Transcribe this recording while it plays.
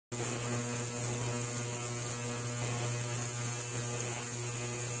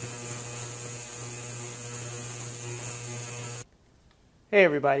Hey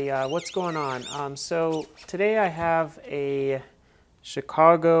everybody, what's going on? So today I have a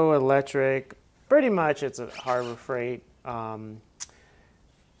Chicago Electric, pretty much it's a Harbor Freight, the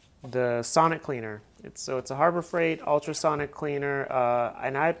Sonic cleaner. It's a Harbor Freight ultrasonic cleaner,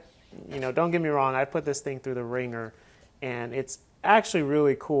 and don't get me wrong, I put this thing through the ringer, and it's actually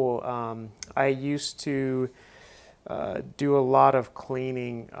really cool. I used to do a lot of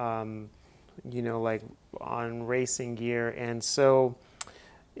cleaning, like on racing gear, and so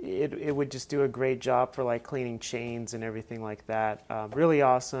it would just do a great job for like cleaning chains and everything like that. Really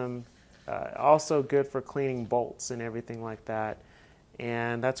awesome. Also good for cleaning bolts and everything like that.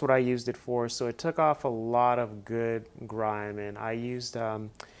 And that's what I used it for. So it took off a lot of good grime. And I used,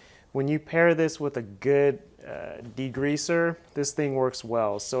 when you pair this with a good degreaser, this thing works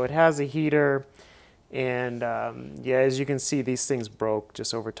well. So it has a heater. And yeah, as you can see, these things broke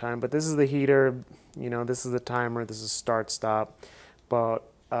just over time. But this is the heater. This is the timer. This is start stop. But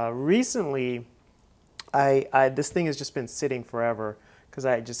recently, this thing has just been sitting forever because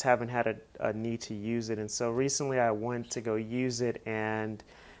I just haven't had a need to use it. And so recently I went to go use it, and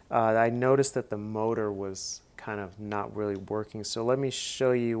I noticed that the motor was kind of not really working. So let me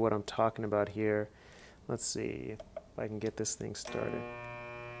show you what I'm talking about here. Let's see if I can get this thing started.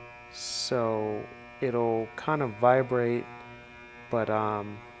 So it'll kind of vibrate, but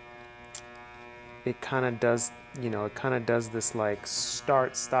it kind of does, this like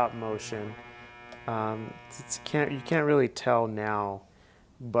start stop motion. You can't really tell now,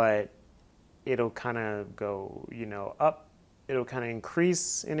 but it'll kind of go, up. It'll kind of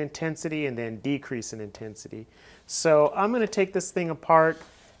increase in intensity and then decrease in intensity. So I'm going to take this thing apart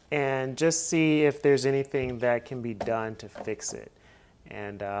and just see if there's anything that can be done to fix it,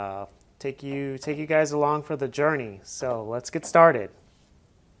 and take you guys along for the journey. So let's get started.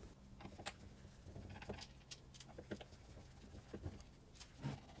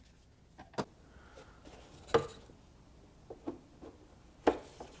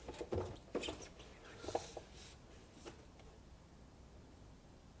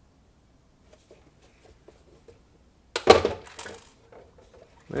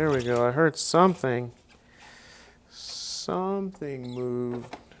 There we go. I heard something. Something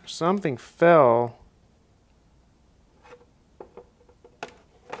moved. Something fell.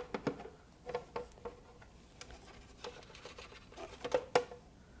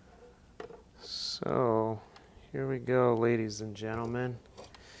 So, here we go, ladies and gentlemen.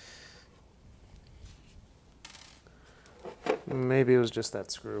 Maybe it was just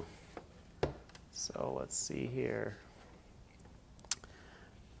that screw. So, let's see here.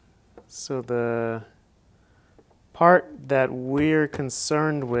 So the part that we're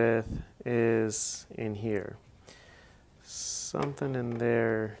concerned with is in here. Something in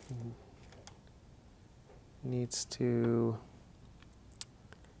there needs to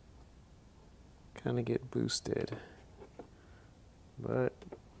kind of get boosted. But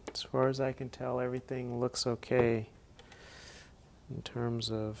as far as I can tell, everything looks okay in terms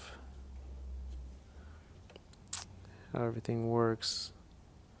of how everything works.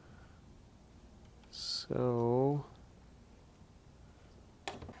 So,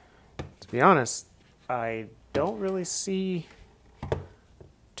 to be honest, I don't really see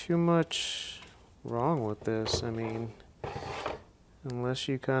too much wrong with this. I mean, unless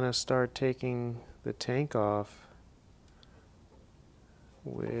you kind of start taking the tank off,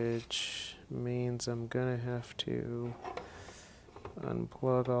 which means I'm gonna have to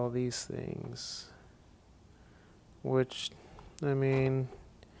unplug all these things, which, I mean,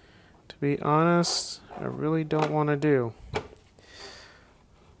 to be honest, I really don't want to do.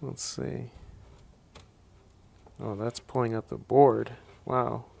 Let's see. Oh, that's pulling up the board.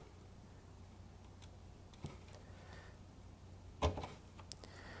 Wow.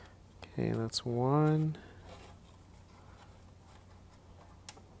 Okay, that's one.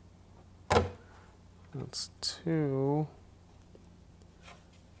 That's two.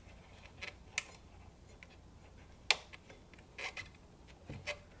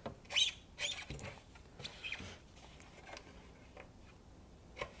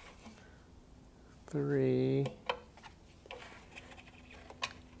 Three.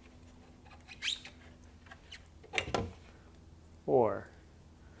 Four.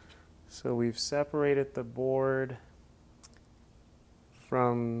 So we've separated the board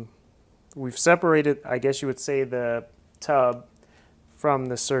from, I guess you would say, the tub from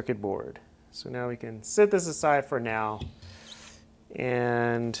the circuit board. So now we can set this aside for now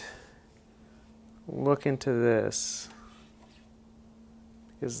and look into this,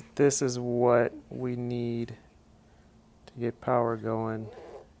 because this is what we need to get power going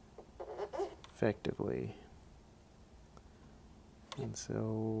effectively. And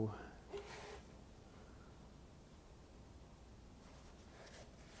so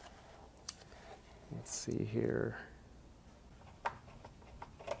let's see here.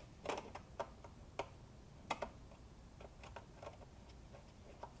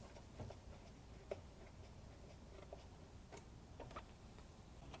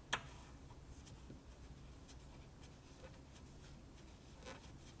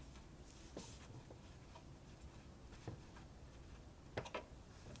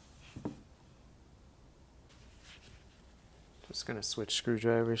 Just going to switch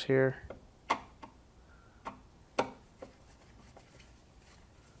screwdrivers here.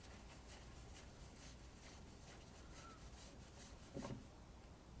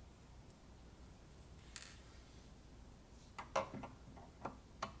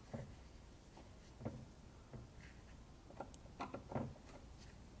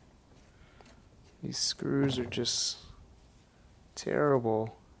 These screws are just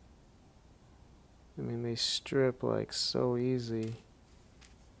terrible. I mean, they strip like so easy.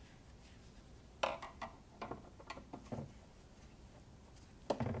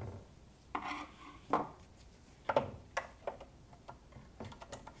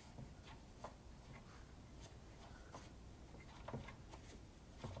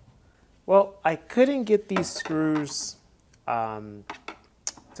 Well, I couldn't get these screws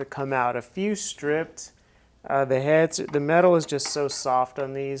to come out. A few stripped. The metal is just so soft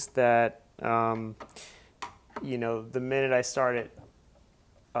on these that, you know, the minute I started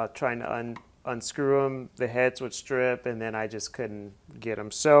trying to unscrew them, the heads would strip, and then I just couldn't get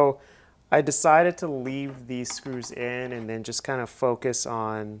them. So I decided to leave these screws in and then just kind of focus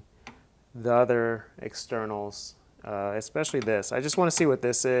on the other externals, especially this. I just want to see what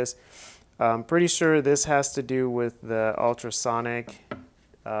this is. I'm pretty sure this has to do with the ultrasonic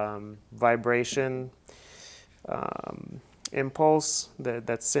vibration impulse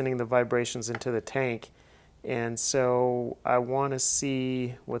that's sending the vibrations into the tank. And so I want to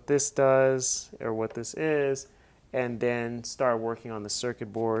see what this does or what this is, and then start working on the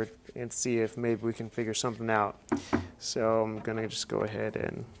circuit board and see if maybe we can figure something out. So I'm going to just go ahead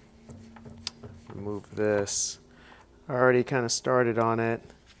and remove this. I already kind of started on it.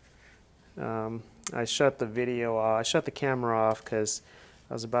 I shut the video off. I shut the camera off because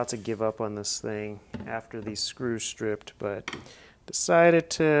I was about to give up on this thing after these screws stripped, but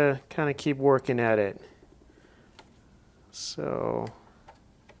decided to kind of keep working at it. So,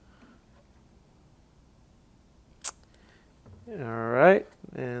 all right,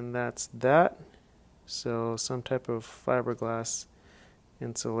 and that's that. So some type of fiberglass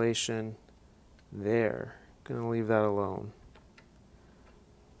insulation there. Gonna leave that alone.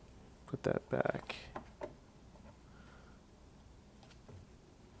 Put that back.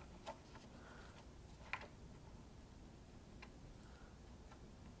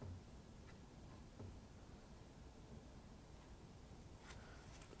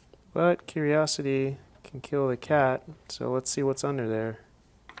 But curiosity can kill the cat, so let's see what's under there.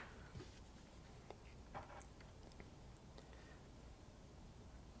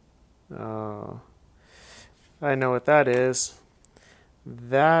 Oh, I know what that is.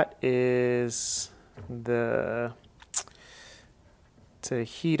 That is to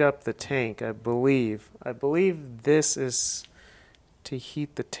heat up the tank, I believe. I believe this is to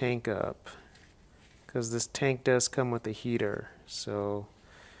heat the tank up, because this tank does come with a heater, so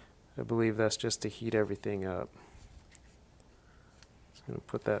I believe that's just to heat everything up. Just going to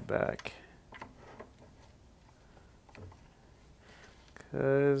put that back,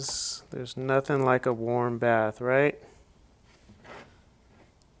 because there's nothing like a warm bath, right?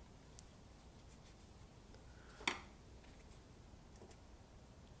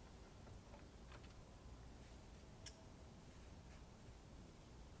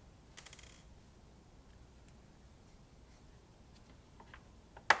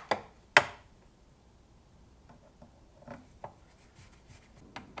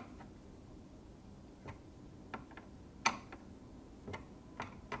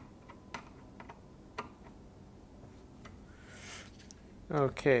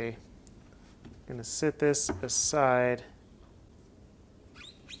 Okay, I'm going to set this aside.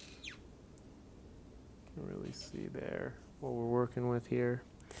 Can really see there what we're working with here.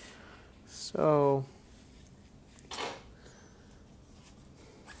 So,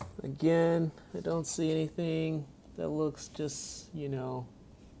 again, I don't see anything that looks just, you know,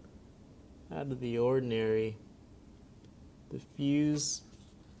 out of the ordinary. The fuse.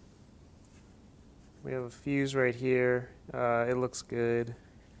 We have a fuse right here. It looks good.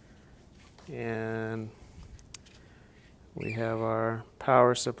 And we have our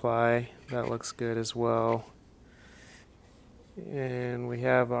power supply. That looks good as well. And we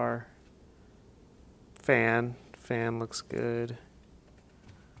have our fan. Fan looks good.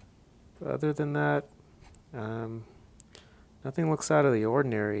 But other than that, nothing looks out of the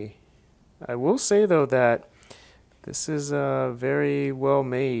ordinary. I will say though that this is very well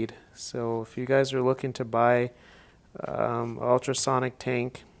made. So if you guys are looking to buy ultrasonic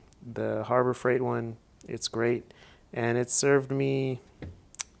tank, the Harbor Freight one, it's great, and it served me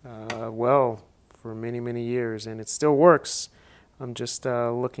well for many years, and it still works. I'm just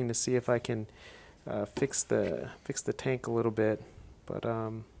looking to see if I can fix the tank a little bit, but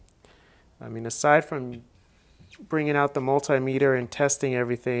I mean, aside from bringing out the multimeter and testing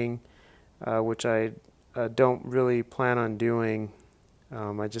everything, which I don't really plan on doing,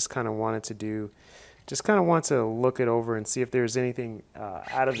 I just kind of wanted to do. Just kind of want to look it over and see if there's anything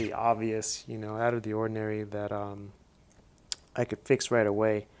out of the obvious, out of the ordinary that I could fix right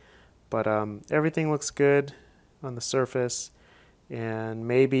away. But everything looks good on the surface, and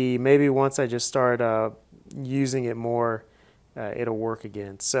maybe once I just start using it more, it'll work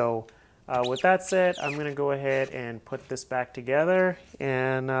again. So with that said, I'm going to go ahead and put this back together.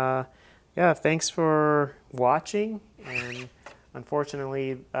 And yeah, thanks for watching. And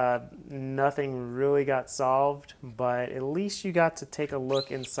unfortunately, nothing really got solved, but at least you got to take a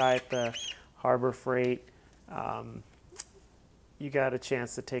look inside the Harbor Freight. You got a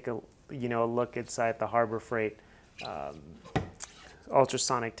chance to take a look inside the Harbor Freight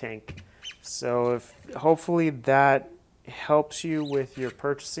ultrasonic tank. So hopefully that helps you with your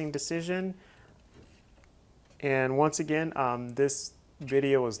purchasing decision. And once again, this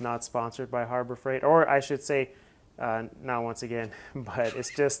video was not sponsored by Harbor Freight, or I should say, not once again, but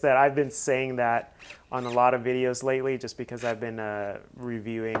it's just that I've been saying that on a lot of videos lately just because I've been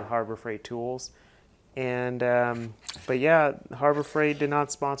reviewing Harbor Freight tools. And but yeah, Harbor Freight did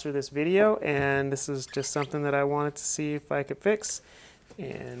not sponsor this video, and this is just something that I wanted to see if I could fix.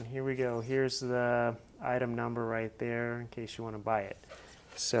 And here we go. Here's the item number right there in case you want to buy it.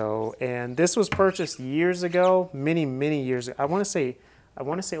 So, and this was purchased years ago, many years ago. I want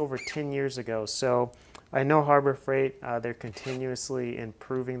to say over 10 years ago. So I know Harbor Freight, they're continuously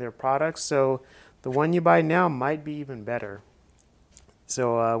improving their products, so the one you buy now might be even better.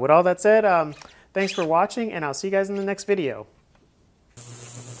 So with all that said, thanks for watching, and I'll see you guys in the next video.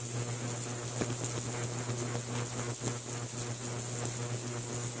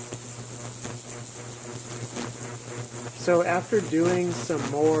 So after doing some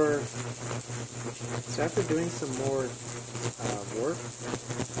more work,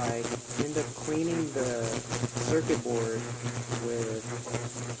 I end up cleaning the circuit board with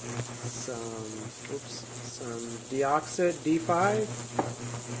some deoxit D5,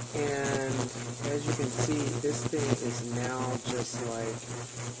 and as you can see, this thing is now just like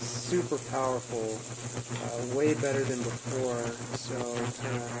super powerful, way better than before. So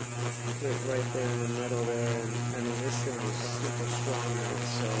kind of hit right there in the middle there, and I mean this thing is super strong now.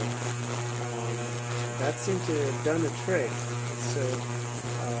 So that seemed to have done the trick. So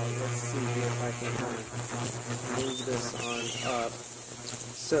let's see here if I can kind of move this on up.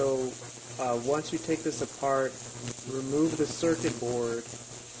 So once you take this apart, remove the circuit board,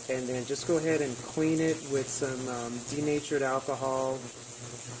 and then just go ahead and clean it with some denatured alcohol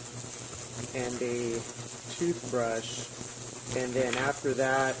and a toothbrush, and then after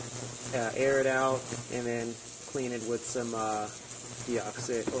that air it out and then clean it with some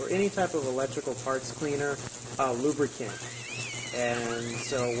deoxit or any type of electrical parts cleaner, lubricant. And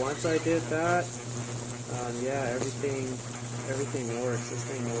so once I did that, yeah, everything works. This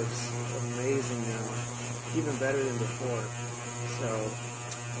thing works amazing now, even better than before. So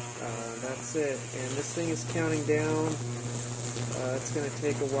that's it, and this thing is counting down. It's going to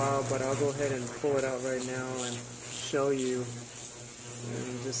take a while, but I'll go ahead and pull it out right now and show you.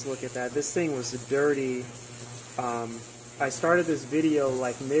 And just look at that. This thing was dirty. I started this video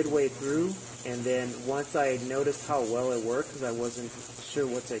like midway through, and then once I noticed how well it worked, because I wasn't sure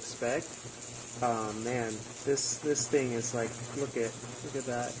what to expect, man, this thing is like, look at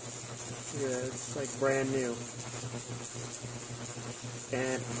that. Yeah, it's like brand new.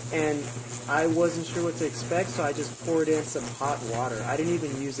 And I wasn't sure what to expect, so I just poured in some hot water. I didn't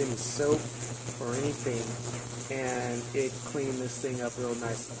even use any soap or anything, and it cleaned this thing up real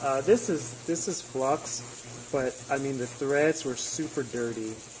nice. This is flux, but I mean the threads were super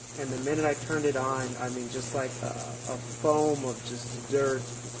dirty, and the minute I turned it on, I mean just like a foam of just dirt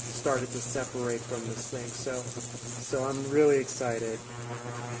started to separate from this thing. So I'm really excited.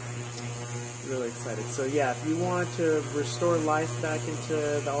 Really excited. So yeah, if you want to restore life back into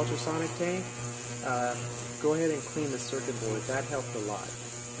the ultrasonic tank, go ahead and clean the circuit board. That helped a lot.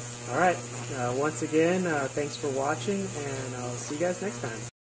 All right. Once again, thanks for watching, and I'll see you guys next time.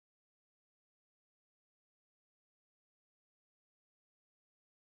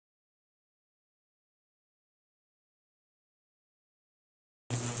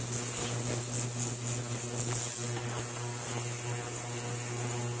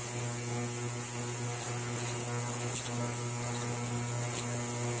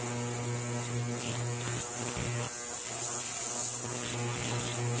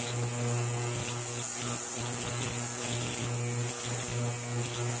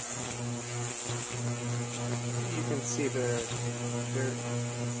 You can see the dirt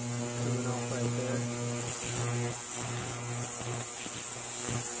coming off right there.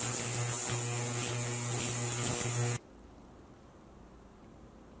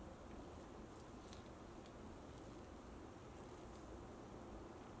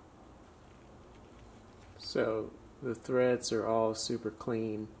 So the threads are all super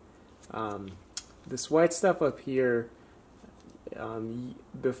clean. This white stuff up here,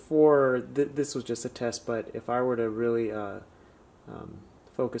 before this was just a test, but if I were to really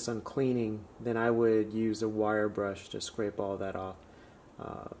focus on cleaning, then I would use a wire brush to scrape all that off.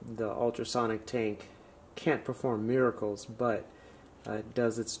 The ultrasonic tank can't perform miracles, but it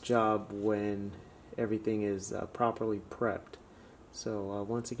does its job when everything is properly prepped. So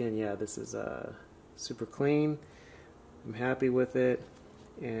once again, yeah, this is super clean. I'm happy with it.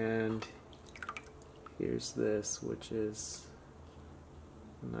 And here's this, which is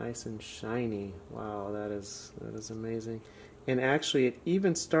nice and shiny. Wow, that is amazing. And actually, it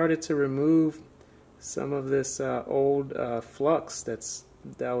even started to remove some of this old flux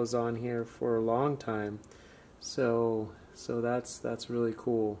that was on here for a long time. So that's really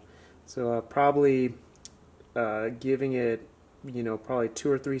cool. So probably giving it, probably 2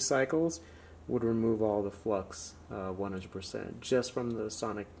 or 3 cycles would remove all the flux 100% just from the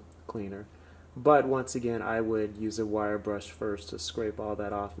sonic cleaner. But once again, I would use a wire brush first to scrape all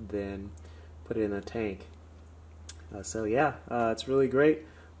that off, then put it in a tank. So yeah, it's really great.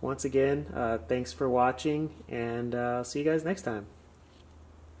 Once again, thanks for watching, and see you guys next time.